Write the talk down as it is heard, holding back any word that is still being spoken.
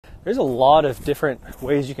There's a lot of different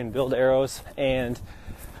ways you can build arrows, and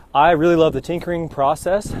I really love the tinkering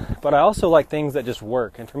process, but I also like things that just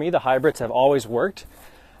work. And for me, the hybrids have always worked.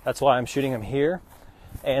 That's why I'm shooting them here.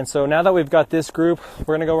 And so now that we've got this group,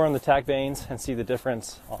 we're gonna go around the TAC vanes and see the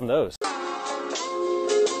difference on those.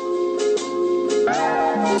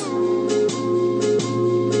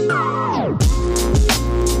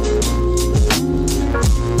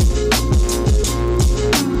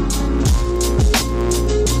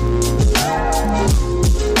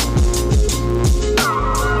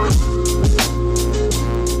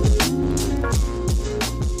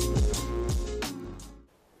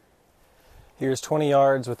 Here's 20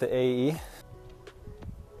 yards with the AAE.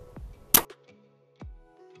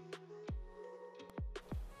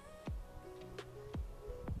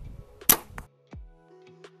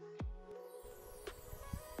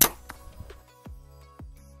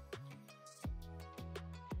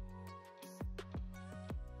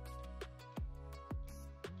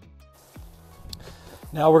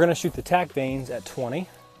 Now we're going to shoot the TAC vanes at 20.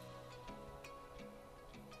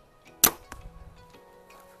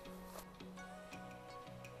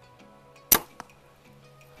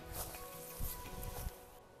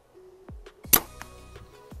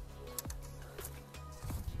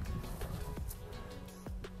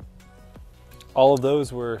 All of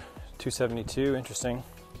those were 272, interesting.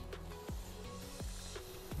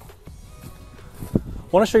 I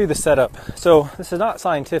want to show you the setup. So this is not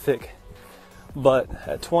scientific, but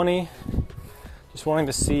at 20, just wanting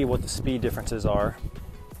to see what the speed differences are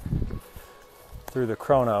through the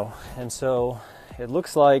chrono. And so it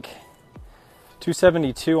looks like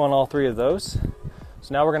 272 on all three of those.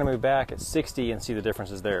 So now we're going to move back at 60 and see the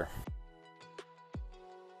differences there.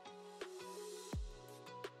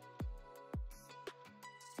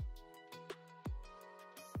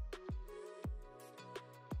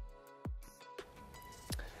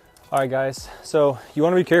 All right guys, so you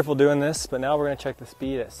want to be careful doing this, but now we're going to check the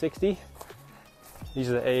speed at 60. These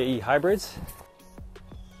are the AAE hybrids.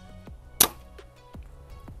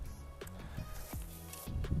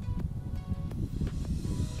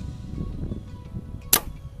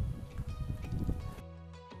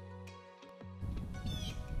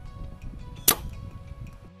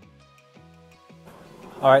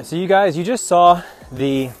 All right, so you guys, you just saw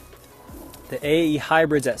the AAE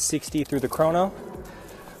hybrids at 60 through the chrono.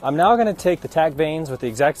 I'm now going to take the TAC vanes with the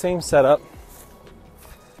exact same setup.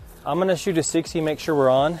 I'm going to shoot a 60, make sure we're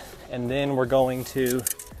on, and then we're going to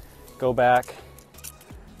go back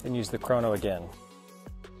and use the chrono again.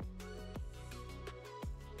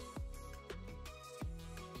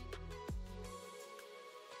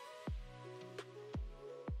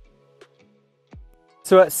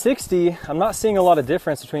 So at 60, I'm not seeing a lot of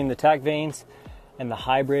difference between the TAC vanes and the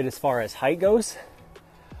hybrid as far as height goes.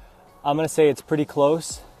 I'm going to say it's pretty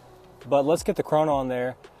close. But let's get the chrono on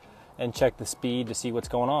there and check the speed to see what's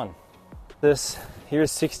going on.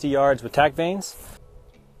 Here's 60 yards with TAC vanes.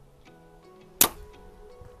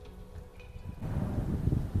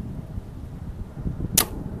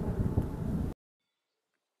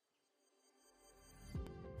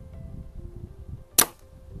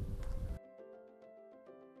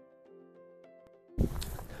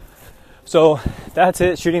 So that's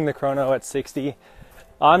it, shooting the chrono at 60.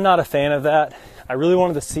 I'm not a fan of that. I really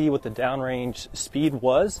wanted to see what the downrange speed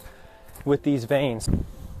was with these vanes.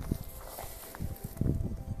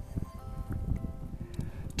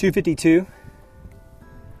 252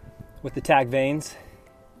 with the TAC vanes.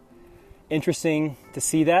 Interesting to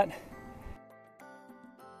see that.